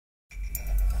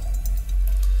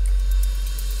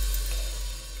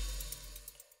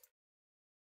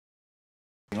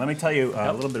Let me tell you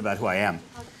a little bit about who I am,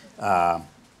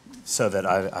 so that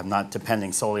I'm not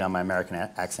depending solely on my American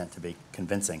accent to be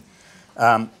convincing.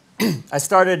 I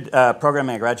started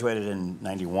programming. I graduated in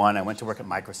 '91. I went to work at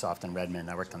Microsoft in Redmond.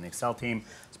 I worked on the Excel team.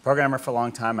 I was a programmer for a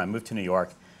long time. I moved to New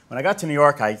York. When I got to New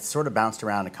York, I sort of bounced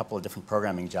around a couple of different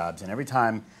programming jobs. And every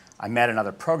time I met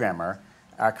another programmer,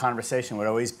 our conversation would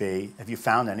always be, have you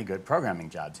found any good programming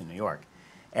jobs in New York?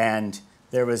 And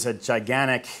there was a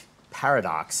gigantic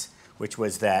paradox, which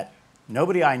was that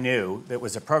nobody I knew that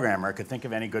was a programmer could think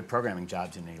of any good programming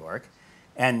jobs in New York.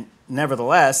 And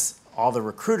nevertheless, all the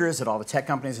recruiters at all the tech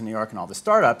companies in New York and all the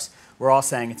startups were all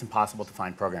saying it's impossible to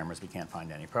find programmers. We can't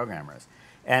find any programmers.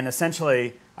 And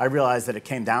essentially, I realized that it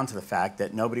came down to the fact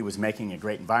that nobody was making a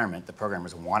great environment that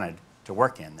programmers wanted to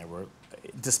work in. There were,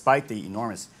 despite the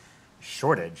enormous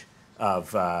shortage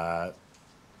of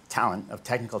talent, of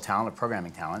technical talent, of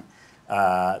programming talent,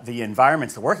 the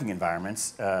environments, the working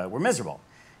environments, were miserable.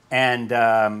 And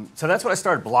so that's what I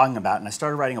started blogging about. And I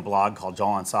started writing a blog called Joel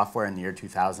on Software in the year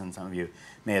 2000. Some of you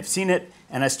may have seen it.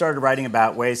 And I started writing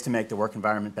about ways to make the work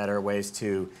environment better, ways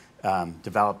to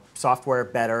develop software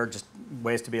better, just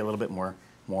ways to be a little bit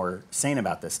more sane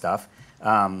about this stuff.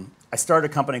 I started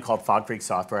a company called Fog Creek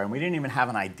Software, and we didn't even have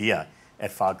an idea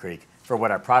at Fog Creek for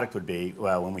what our product would be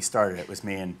when we started. It was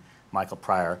me and Michael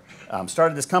Pryor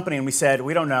started this company, and we said,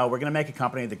 we don't know, we're going to make a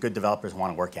company that good developers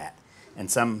want to work at. And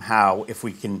somehow, if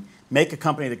we can make a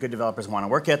company that good developers want to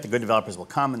work at, the good developers will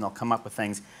come, and they'll come up with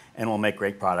things, and we'll make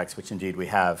great products, which indeed we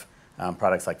have,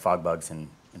 products like FogBugs and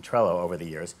Trello over the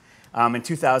years. In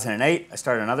 2008, I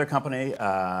started another company.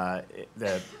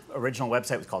 The original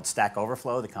website was called Stack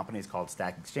Overflow. The company is called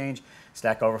Stack Exchange.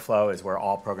 Stack Overflow is where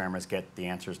all programmers get the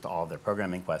answers to all of their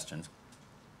programming questions.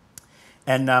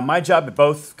 And my job at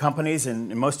both companies,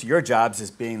 and most of your jobs,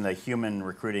 is being the human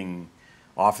recruiting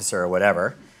officer or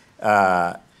whatever,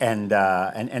 and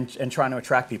trying to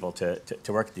attract people to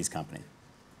work at these companies.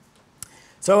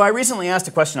 So I recently asked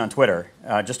a question on Twitter,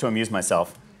 just to amuse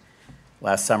myself.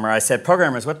 Last summer, I said,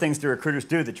 programmers, what things do recruiters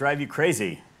do that drive you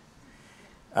crazy?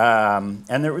 And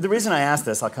the reason I asked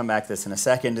this, I'll come back to this in a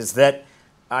second, is that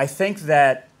I think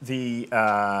that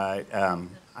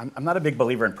I'm not a big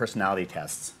believer in personality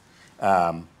tests.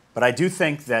 But I do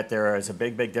think that there is a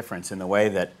big, big difference in the way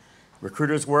that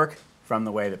recruiters work from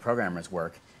the way that programmers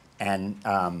work. And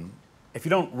if you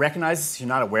don't recognize this, you're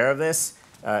not aware of this,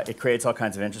 it creates all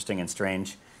kinds of interesting and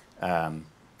strange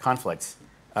conflicts.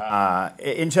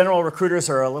 In general, recruiters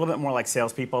are a little bit more like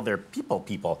salespeople. They're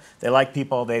people. They like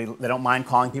people. They don't mind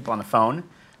calling people on the phone.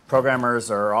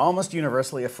 Programmers are almost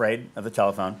universally afraid of the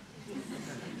telephone.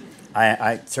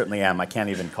 I certainly am. I can't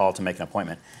even call to make an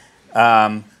appointment.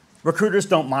 Recruiters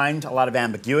don't mind a lot of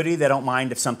ambiguity. They don't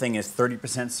mind if something is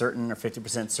 30% certain or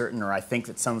 50% certain, or I think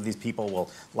that some of these people will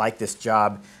like this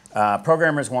job.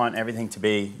 Programmers want everything to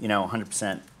be,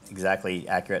 100% exactly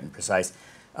accurate and precise.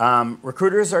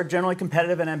 Recruiters are generally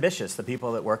competitive and ambitious. The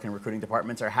people that work in recruiting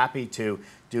departments are happy to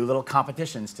do little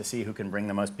competitions to see who can bring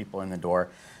the most people in the door.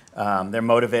 They're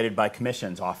motivated by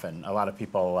commissions often. A lot of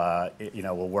people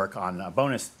will work on a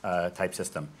bonus type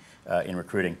system in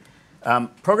recruiting.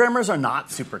 Programmers are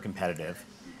not super competitive.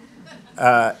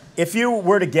 If you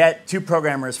were to get two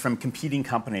programmers from competing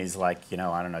companies like, I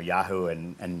don't know, Yahoo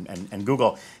and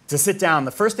Google to sit down,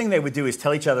 the first thing they would do is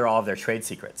tell each other all of their trade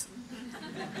secrets.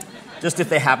 Just if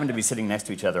they happen to be sitting next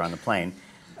to each other on the plane.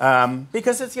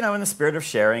 Because it's, in the spirit of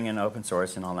sharing and open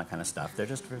source and all that kind of stuff. They're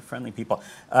just friendly people.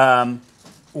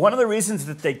 One of the reasons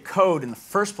that they code in the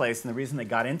first place and the reason they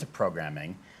got into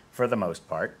programming, for the most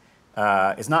part,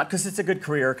 is not because it's a good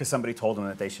career, because somebody told them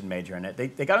that they should major in it.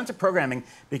 They got into programming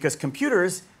because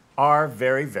computers are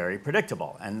very, very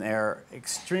predictable. And they're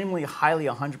extremely highly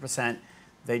 100%,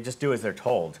 they just do as they're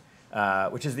told,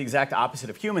 which is the exact opposite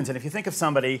of humans. And if you think of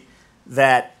somebody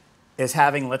that is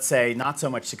having, let's say, not so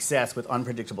much success with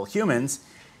unpredictable humans,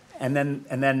 and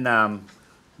then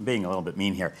being a little bit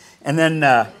mean here, and then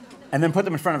put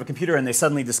them in front of a computer and they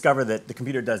suddenly discover that the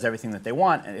computer does everything that they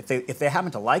want, and if they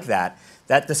happen to like that,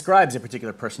 that describes a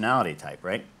particular personality type,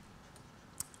 right?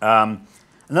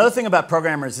 Another thing about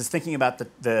programmers is thinking about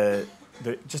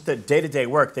just the day-to-day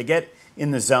work. They get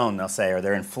in the zone, they'll say, or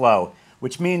they're in flow,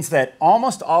 which means that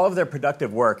almost all of their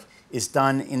productive work is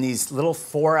done in these little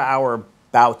 4-hour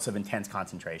bouts of intense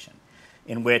concentration,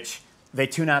 in which they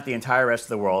tune out the entire rest of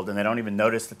the world and they don't even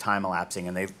notice the time elapsing,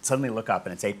 and they suddenly look up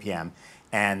and it's 8 p.m.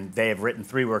 and they have written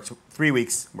 3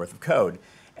 weeks worth of code.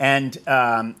 And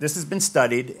this has been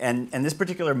studied, and this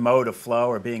particular mode of flow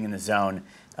or being in the zone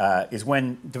is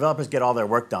when developers get all their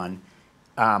work done.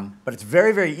 But it's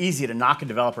very, very easy to knock a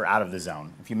developer out of the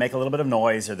zone. If you make a little bit of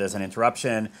noise or there's an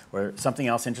interruption or something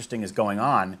else interesting is going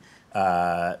on,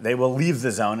 they will leave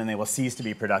the zone and they will cease to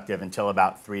be productive until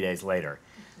about 3 days later.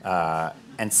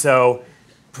 And so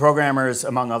programmers,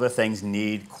 among other things,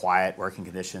 need quiet working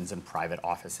conditions in private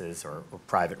offices or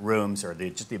private rooms, or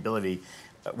just the ability,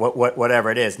 whatever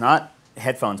it is, not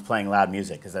headphones playing loud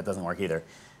music, because that doesn't work either,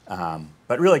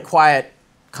 but really quiet,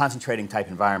 concentrating type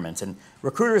environments. And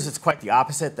recruiters, it's quite the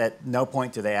opposite. At no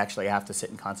point do they actually have to sit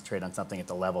and concentrate on something at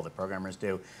the level that programmers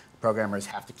do. Programmers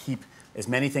have to keep as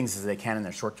many things as they can in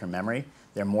their short-term memory.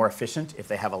 They're more efficient if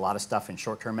they have a lot of stuff in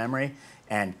short-term memory.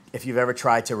 And if you've ever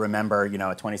tried to remember, a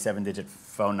 27-digit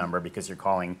phone number because you're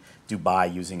calling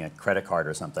Dubai using a credit card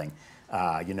or something,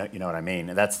 you know what I mean.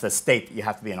 And that's the state that you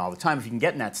have to be in all the time. If you can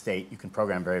get in that state, you can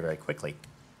program very, very quickly.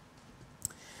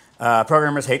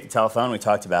 Programmers hate the telephone. We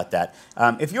talked about that.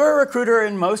 If you're a recruiter,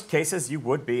 in most cases, you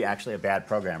would be actually a bad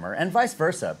programmer, and vice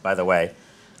versa, by the way,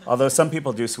 although some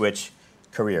people do switch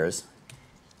careers.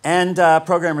 And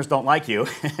programmers don't like you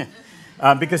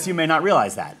because you may not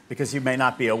realize that, because you may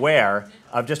not be aware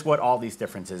of just what all these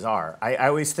differences are. I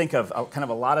always think of kind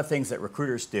of a lot of things that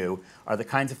recruiters do are the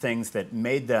kinds of things that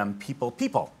made them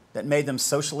people, that made them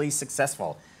socially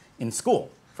successful in school,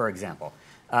 for example.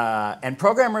 And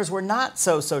programmers were not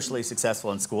so socially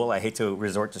successful in school. I hate to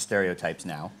resort to stereotypes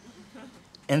now.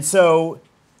 And so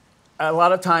a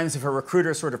lot of times if a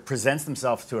recruiter sort of presents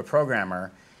themselves to a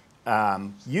programmer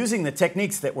using the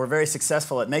techniques that were very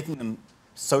successful at making them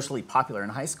socially popular in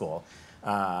high school,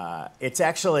 it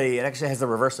actually has the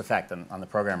reverse effect on the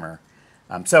programmer.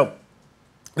 So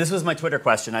this was my Twitter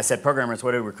question. I said, programmers,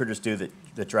 what do recruiters do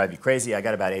that drive you crazy? I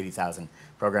got about 80,000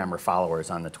 programmer followers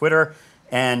on the Twitter.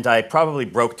 And I probably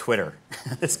broke Twitter.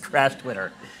 This crashed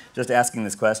Twitter, just asking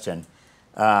this question.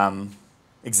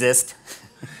 Exist.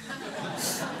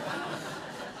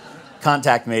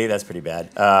 Contact me, that's pretty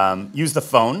bad. Use the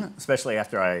phone, especially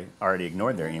after I already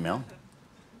ignored their email.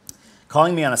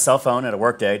 Calling me on a cell phone at a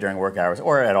work day during work hours,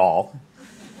 or at all.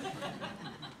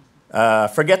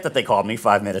 Forget that they called me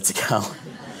 5 minutes ago.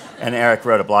 And Eric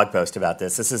wrote a blog post about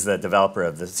this. This is the developer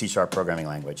of the C# programming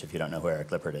language, if you don't know who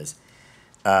Eric Lippert is.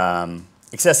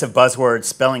 Excessive buzzwords,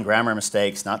 spelling grammar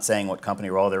mistakes, not saying what company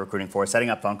role they're recruiting for, setting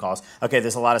up phone calls. Okay,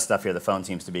 there's a lot of stuff here. The phone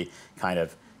seems to be kind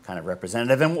of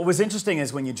representative. And what was interesting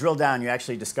is when you drill down, you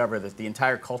actually discover that the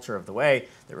entire culture of the way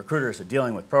that recruiters are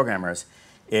dealing with programmers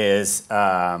is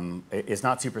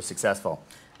not super successful.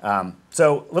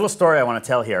 So a little story I want to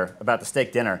tell here about the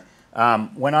steak dinner.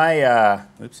 When I,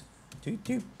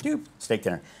 steak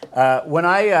dinner. When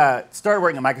I started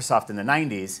working at Microsoft in the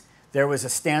 90s, there was a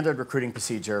standard recruiting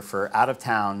procedure for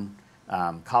out-of-town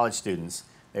college students.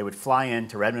 They would fly in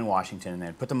to Redmond, Washington, and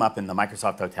they'd put them up in the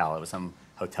Microsoft Hotel. It was some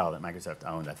hotel that Microsoft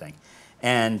owned, I think.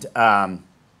 And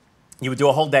you would do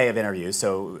a whole day of interviews.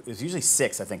 So it was usually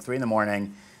 6, I think, 3 in the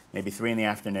morning, maybe 3 in the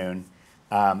afternoon.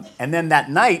 And then that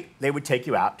night, they would take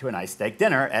you out to a nice steak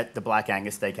dinner at the Black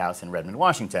Angus Steakhouse in Redmond,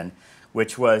 Washington,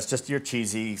 which was just your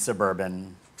cheesy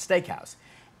suburban steakhouse.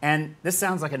 And this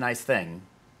sounds like a nice thing.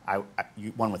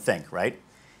 One would think, right?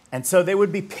 And so they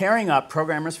would be pairing up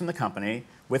programmers from the company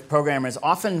with programmers,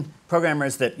 often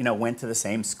programmers that went to the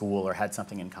same school or had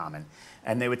something in common.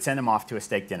 And they would send them off to a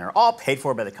steak dinner, all paid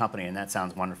for by the company. And that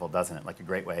sounds wonderful, doesn't it? Like a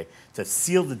great way to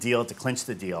seal the deal, to clinch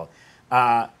the deal.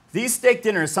 These steak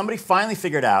dinners, somebody finally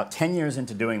figured out 10 years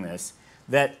into doing this,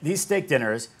 that these steak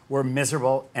dinners were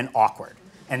miserable and awkward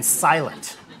and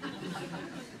silent.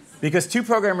 Because two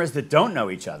programmers that don't know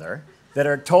each other, that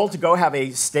are told to go have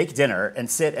a steak dinner and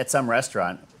sit at some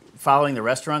restaurant, following the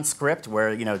restaurant script where,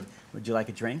 would you like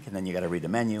a drink? And then you got to read the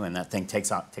menu, and that thing takes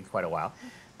quite a while.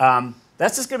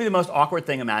 That's just going to be the most awkward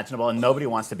thing imaginable, and nobody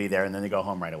wants to be there, and then they go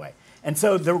home right away. And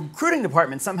so the recruiting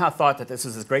department somehow thought that this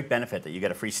was this great benefit, that you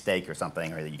get a free steak or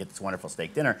something, or that you get this wonderful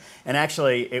steak dinner. And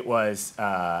actually, it was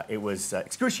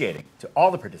excruciating to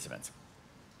all the participants.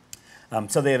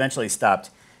 So they eventually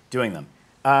stopped doing them.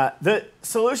 The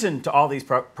solution to all these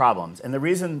problems, and the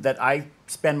reason that I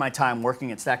spend my time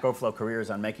working at Stack Overflow Careers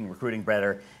on making recruiting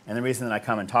better, and the reason that I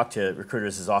come and talk to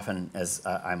recruiters as often as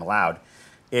I'm allowed,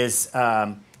 is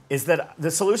that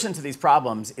the solution to these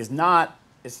problems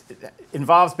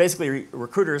involves basically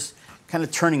recruiters kind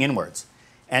of turning inwards.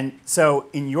 And so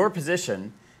in your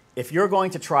position, if you're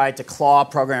going to try to claw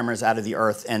programmers out of the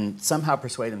earth and somehow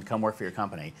persuade them to come work for your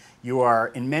company, you are,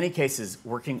 in many cases,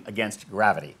 working against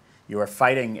gravity. You are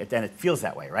fighting, and it feels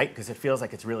that way, right? Because it feels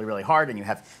like it's really, really hard, and you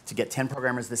have to get 10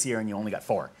 programmers this year, and you only got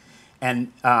 4.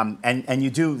 And you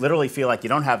do literally feel like you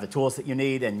don't have the tools that you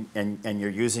need, and you're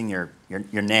using your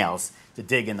nails to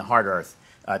dig in the hard earth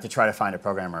to try to find a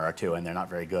programmer or two, and they're not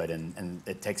very good, and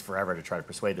it takes forever to try to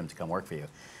persuade them to come work for you.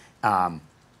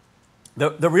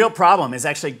 The real problem is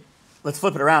actually, let's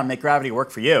flip it around and make gravity work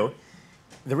for you,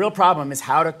 the real problem is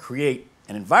how to create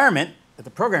an environment that the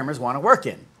programmers want to work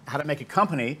in. How to make a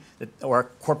company or a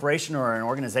corporation or an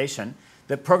organization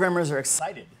that programmers are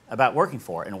excited about working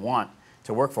for and want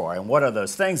to work for. And what are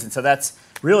those things? And so that's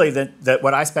really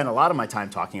what I spend a lot of my time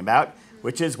talking about,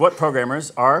 which is what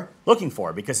programmers are looking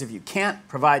for. Because if you can't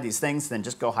provide these things, then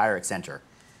just go hire Accenture.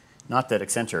 Not that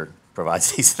Accenture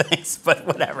provides these things, but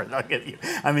whatever. They'll give you.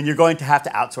 I mean, you're going to have to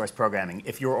outsource programming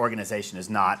if your organization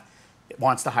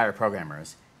wants to hire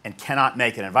programmers and cannot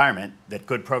make an environment that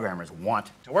good programmers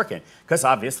want to work in, because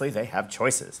obviously they have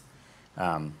choices,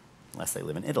 unless they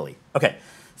live in Italy. Okay,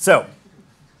 so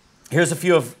here's a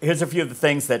few of the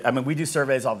things that, I mean, we do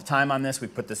surveys all the time on this. We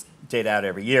put this data out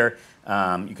every year.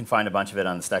 You can find a bunch of it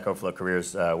on the Stack Overflow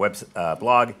Careers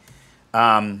blog.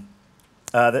 The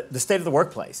state of the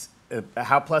workplace.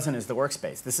 How pleasant is the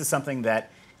workspace? This is something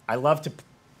that I love to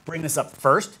bring this up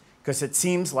first, because it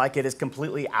seems like it is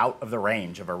completely out of the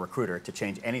range of a recruiter to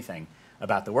change anything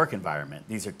about the work environment.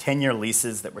 These are 10-year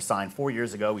leases that were signed 4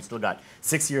 years ago. We still got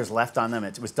 6 years left on them.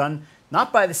 It was done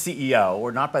not by the CEO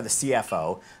or not by the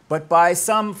CFO, but by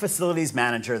some facilities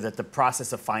manager that the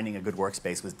process of finding a good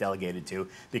workspace was delegated to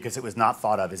because it was not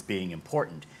thought of as being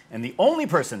important. And the only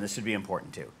person this should be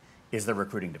important to is the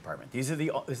recruiting department. These are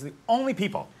the only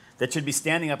people that should be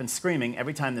standing up and screaming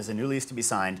every time there's a new lease to be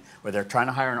signed, or they're trying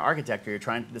to hire an architect, or you're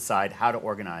trying to decide how to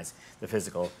organize the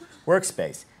physical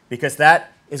workspace. Because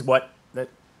that is what the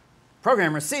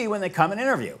programmers see when they come and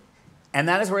interview. And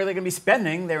that is where they're going to be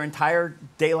spending their entire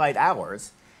daylight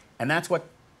hours. And that's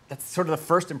sort of the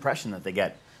first impression that they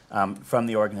get from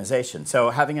the organization. So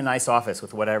having a nice office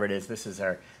with whatever it is, this is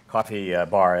our coffee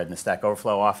bar in the Stack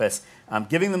Overflow office,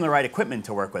 giving them the right equipment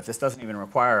to work with. This doesn't even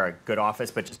require a good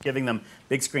office, but just giving them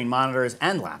big screen monitors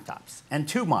and laptops, and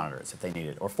 2 monitors if they need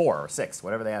it, or 4 or 6,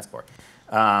 whatever they ask for.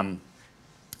 A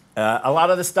lot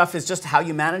of the stuff is just how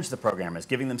you manage the programmers,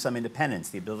 giving them some independence,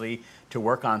 the ability to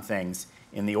work on things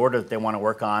in the order that they want to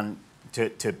work on,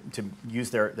 to use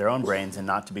their own brains and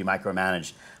not to be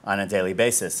micromanaged on a daily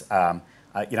basis.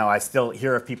 I still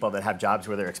hear of people that have jobs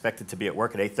where they're expected to be at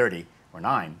work at 8:30 or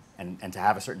 9 and to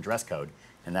have a certain dress code,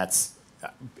 and that's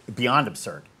beyond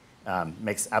absurd.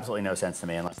 Makes absolutely no sense to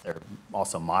me unless they're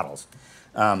also models.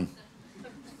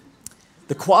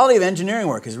 The quality of engineering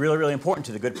work is really, really important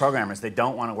to the good programmers. They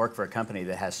don't want to work for a company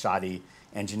that has shoddy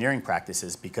engineering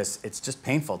practices, because it's just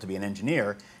painful to be an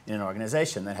engineer in an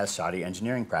organization that has shoddy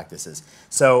engineering practices.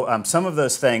 So some of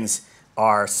those things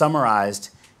are summarized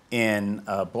in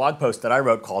a blog post that I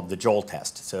wrote called the Joel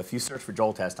Test. So if you search for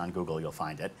Joel Test on Google, you'll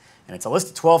find it. And it's a list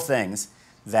of 12 things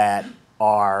that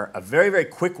are a very, very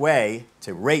quick way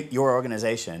to rate your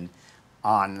organization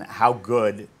on how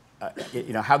good,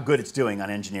 how good it's doing on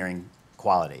engineering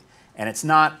quality. And it's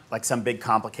not like some big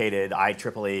complicated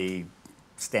IEEE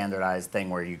standardized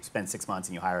thing where you spend 6 months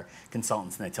and you hire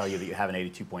consultants and they tell you that you have an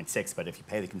 82.6, but if you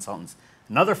pay the consultants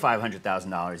another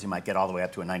 $500,000, you might get all the way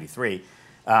up to a 93.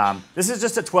 This is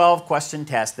just a 12-question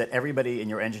test that everybody in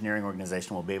your engineering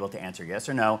organization will be able to answer yes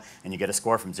or no, and you get a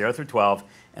score from 0 through 12,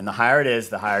 and the higher it is,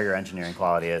 the higher your engineering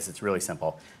quality is. It's really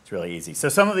simple. It's really easy. So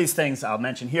some of these things I'll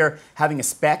mention here. Having a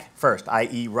spec first,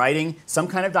 i.e. writing some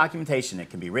kind of documentation. It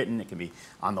can be written, it can be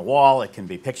on the wall, it can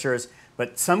be pictures,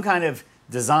 but some kind of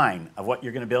design of what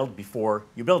you're going to build before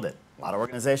you build it. A lot of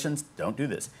organizations don't do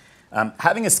this.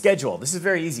 Having a schedule. This is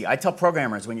very easy. I tell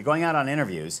programmers when you're going out on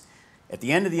interviews, at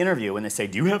the end of the interview, when they say,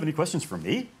 do you have any questions for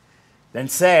me? Then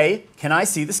say, can I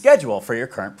see the schedule for your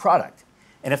current product?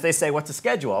 And if they say, what's a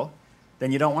schedule?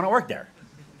 Then you don't want to work there.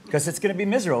 Because it's going to be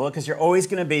miserable, because you're always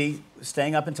going to be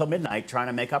staying up until midnight trying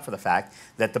to make up for the fact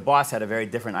that the boss had a very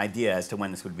different idea as to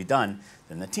when this would be done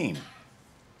than the team.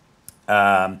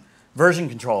 Version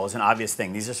control is an obvious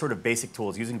thing. These are sort of basic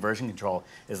tools. Using version control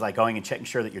is like going and checking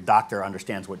sure that your doctor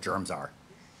understands what germs are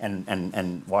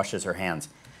and washes her hands.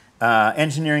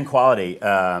 Engineering quality,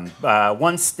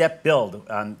 one-step build.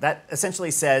 That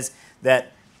essentially says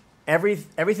that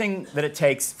everything that it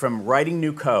takes from writing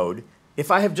new code,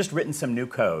 if I have just written some new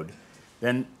code,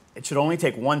 then it should only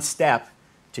take one step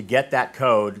to get that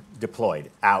code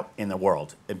deployed out in the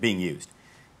world and being used.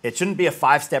 It shouldn't be a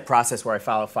 5-step process where I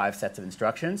follow 5 sets of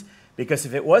instructions, because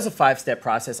if it was a 5-step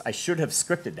process, I should have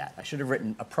scripted that. I should have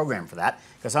written a program for that,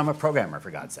 because I'm a programmer,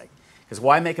 for God's sake. Because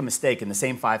why make a mistake in the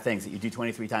same 5 things that you do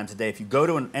 23 times a day? If you go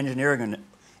to an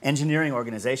engineering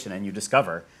organization and you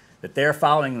discover that they're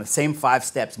following the same 5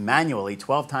 steps manually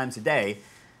 12 times a day,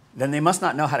 then they must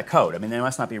not know how to code. I mean, they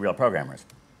must not be real programmers.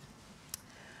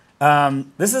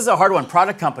 This is a hard one.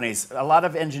 Product companies, a lot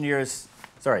of engineers...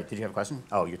 Sorry, did you have a question?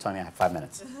 Oh, you're telling me I have 5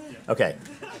 minutes. Okay.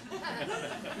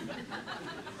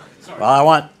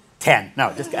 Well, 10.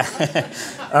 No, just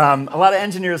a lot of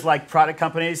engineers like product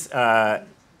companies. A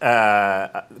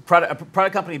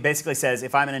product company basically says,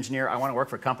 if I'm an engineer, I want to work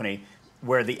for a company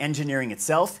where the engineering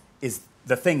itself is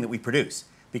the thing that we produce,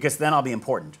 because then I'll be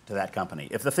important to that company.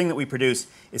 If the thing that we produce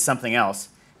is something else,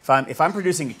 if I'm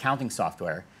producing accounting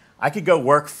software, I could go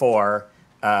work for,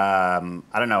 I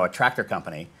don't know, a tractor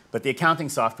company, but the accounting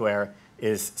software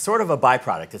is sort of a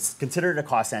byproduct. It's considered a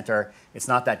cost center. It's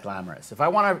not that glamorous. If I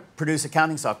want to produce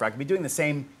accounting software, I could be doing the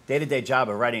same day-to-day job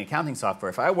of writing accounting software.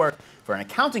 If I work for an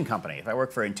accounting company, if I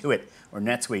work for Intuit or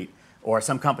NetSuite or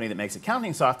some company that makes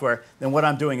accounting software, then what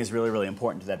I'm doing is really, really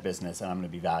important to that business, and I'm going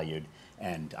to be valued,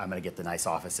 and I'm going to get the nice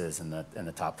offices and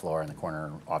the top floor and the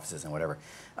corner offices and whatever.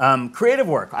 Creative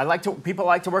work. People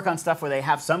like to work on stuff where they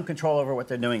have some control over what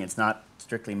they're doing. It's not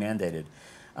strictly mandated.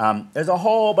 There's a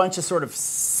whole bunch of sort of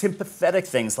sympathetic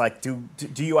things, like do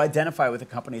you identify with the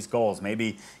company's goals?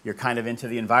 Maybe you're kind of into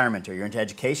the environment or you're into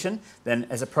education. Then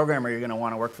as a programmer, you're going to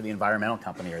want to work for the environmental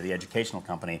company or the educational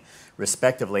company,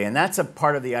 respectively. And that's a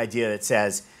part of the idea that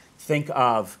says, think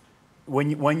of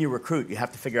when you recruit, you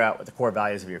have to figure out what the core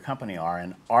values of your company are,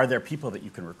 and are there people that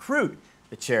you can recruit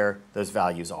that share those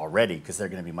values already, because they're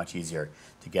going to be much easier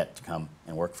to get to come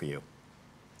and work for you.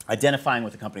 Identifying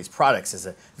with the company's products is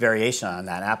a variation on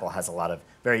that. Apple has a lot of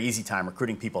very easy time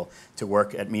recruiting people to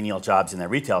work at menial jobs in their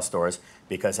retail stores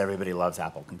because everybody loves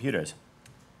Apple computers.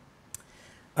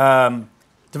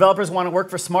 Developers want to work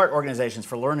for smart organizations,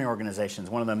 for learning organizations.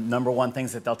 One of the #1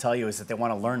 things that they'll tell you is that they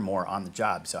want to learn more on the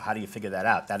job. So how do you figure that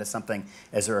out? That is something,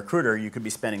 as a recruiter, you could be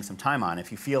spending some time on. If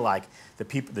you feel like the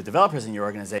developers in your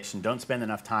organization don't spend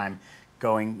enough time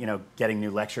going, getting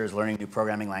new lectures, learning new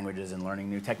programming languages, and learning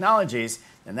new technologies,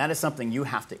 then that is something you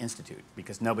have to institute,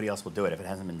 because nobody else will do it if it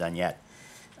hasn't been done yet.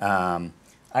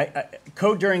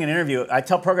 Code during an interview. I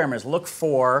tell programmers, look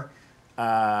for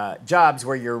jobs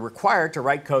where you're required to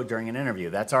write code during an interview.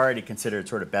 That's already considered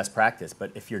sort of best practice.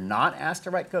 But if you're not asked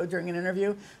to write code during an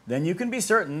interview, then you can be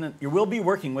certain that you will be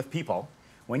working with people.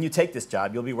 When you take this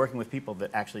job, you'll be working with people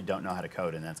that actually don't know how to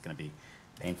code, and that's going to be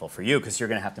painful for you because you're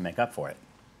going to have to make up for it.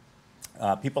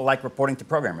 People like reporting to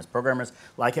programmers. Programmers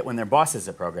like it when their boss is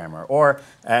a programmer, or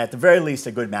at the very least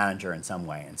a good manager in some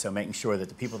way. And so making sure that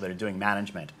the people that are doing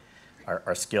management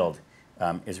are skilled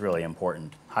is really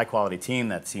important. High quality team,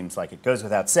 that seems like it goes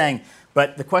without saying.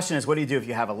 But the question is, what do you do if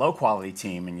you have a low quality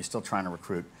team and you're still trying to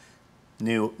recruit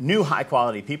new high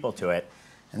quality people to it?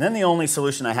 And then the only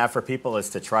solution I have for people is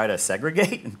to try to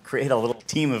segregate and create a little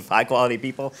team of high quality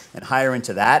people and hire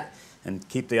into that, and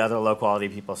keep the other low-quality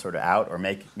people sort of out, or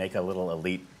make a little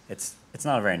elite. It's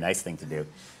not a very nice thing to do.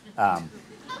 But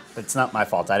it's not my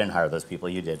fault. I didn't hire those people.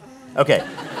 You did. OK.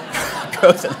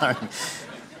 Growth and learning.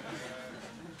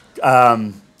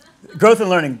 Growth and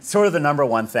learning, sort of the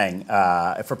 #1 thing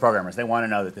for programmers. They want to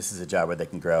know that this is a job where they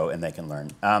can grow and they can learn.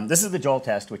 This is the Joel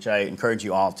test, which I encourage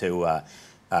you all to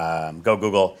go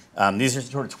Google. These are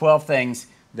sort of 12 things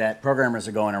that programmers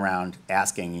are going around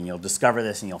asking, and you'll discover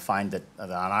this, and you'll find that on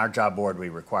our job board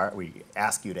we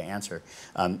ask you to answer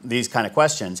these kind of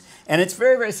questions. And it's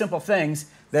very, very simple things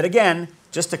that, again,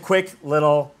 just a quick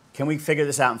little, can we figure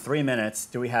this out in 3 minutes?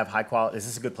 Do we have high quality, is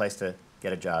this a good place to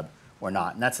get a job or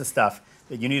not? And that's the stuff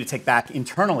that you need to take back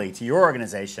internally to your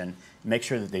organization and make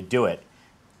sure that they do it,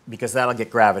 because that'll get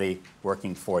gravity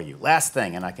working for you. Last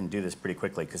thing, and I can do this pretty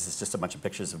quickly because it's just a bunch of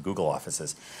pictures of Google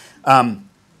offices.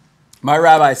 My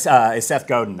rabbi is Seth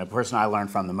Godin. The person I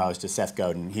learned from the most is Seth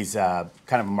Godin. He's kind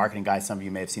of a marketing guy. Some of you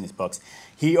may have seen his books.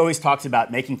 He always talks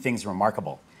about making things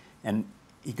remarkable. And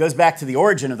he goes back to the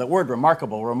origin of the word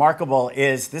remarkable. Remarkable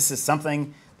is, this is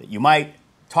something that you might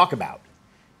talk about.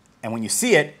 And when you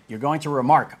see it, you're going to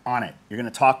remark on it. You're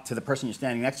going to talk to the person you're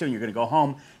standing next to, and you're going to go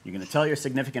home. You're going to tell your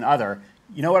significant other,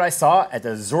 you know what I saw at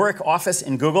the Zurich office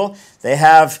in Google? They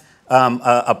have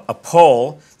a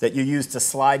pole that you use to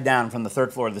slide down from the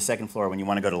 3rd floor to the 2nd floor when you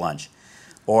want to go to lunch.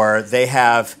 Or they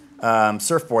have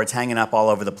surfboards hanging up all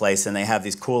over the place, and they have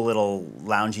these cool little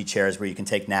loungy chairs where you can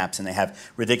take naps, and they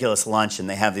have ridiculous lunch, and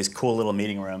they have these cool little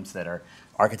meeting rooms that are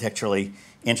architecturally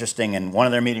interesting, and one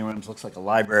of their meeting rooms looks like a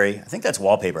library. I think that's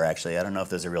wallpaper, actually. I don't know if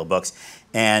those are real books.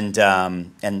 And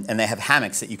they have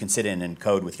hammocks that you can sit in and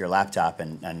code with your laptop,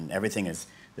 and everything is,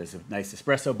 there's a nice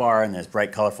espresso bar, and there's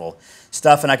bright, colorful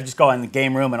stuff, and I could just go in the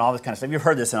game room and all this kind of stuff. You've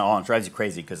heard this and all, and it drives you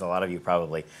crazy, because a lot of you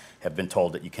probably have been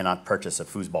told that you cannot purchase a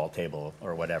foosball table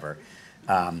or whatever.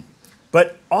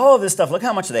 But all of this stuff, look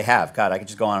how much they have. God, I could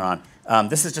just go on and on.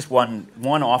 This is just one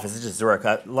office. This is Zurich.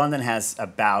 London has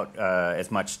about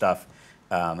as much stuff,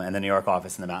 and the New York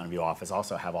office and the Mountain View office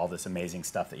also have all this amazing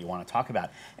stuff that you want to talk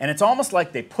about. And it's almost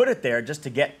like they put it there just to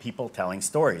get people telling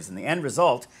stories. And the end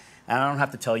result, And I don't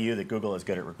have to tell you that Google is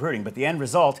good at recruiting, but the end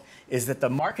result is that the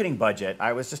marketing budget,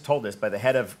 I was just told this by the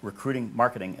head of recruiting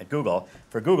marketing at Google,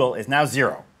 for Google is now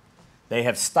 0. They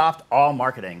have stopped all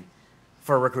marketing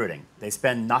for recruiting. They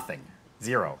spend nothing,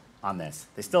 0, on this.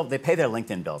 They pay their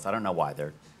LinkedIn bills. I don't know why. They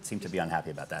seem to be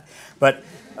unhappy about that. But,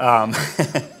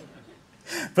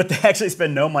 but they actually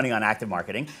spend no money on active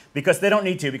marketing because they don't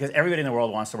need to, because everybody in the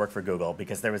world wants to work for Google,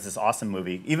 because there was this awesome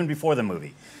movie, even before the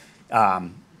movie.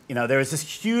 There was this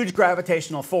huge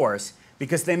gravitational force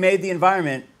because they made the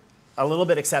environment a little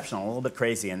bit exceptional, a little bit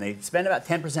crazy, and they spend about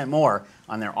 10% more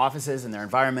on their offices and their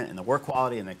environment and the work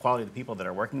quality and the quality of the people that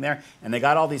are working there, and they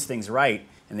got all these things right,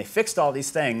 and they fixed all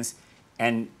these things,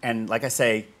 and like I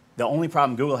say, the only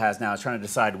problem Google has now is trying to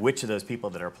decide which of those people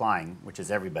that are applying, which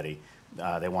is everybody,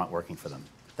 they want working for them.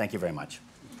 Thank you very much.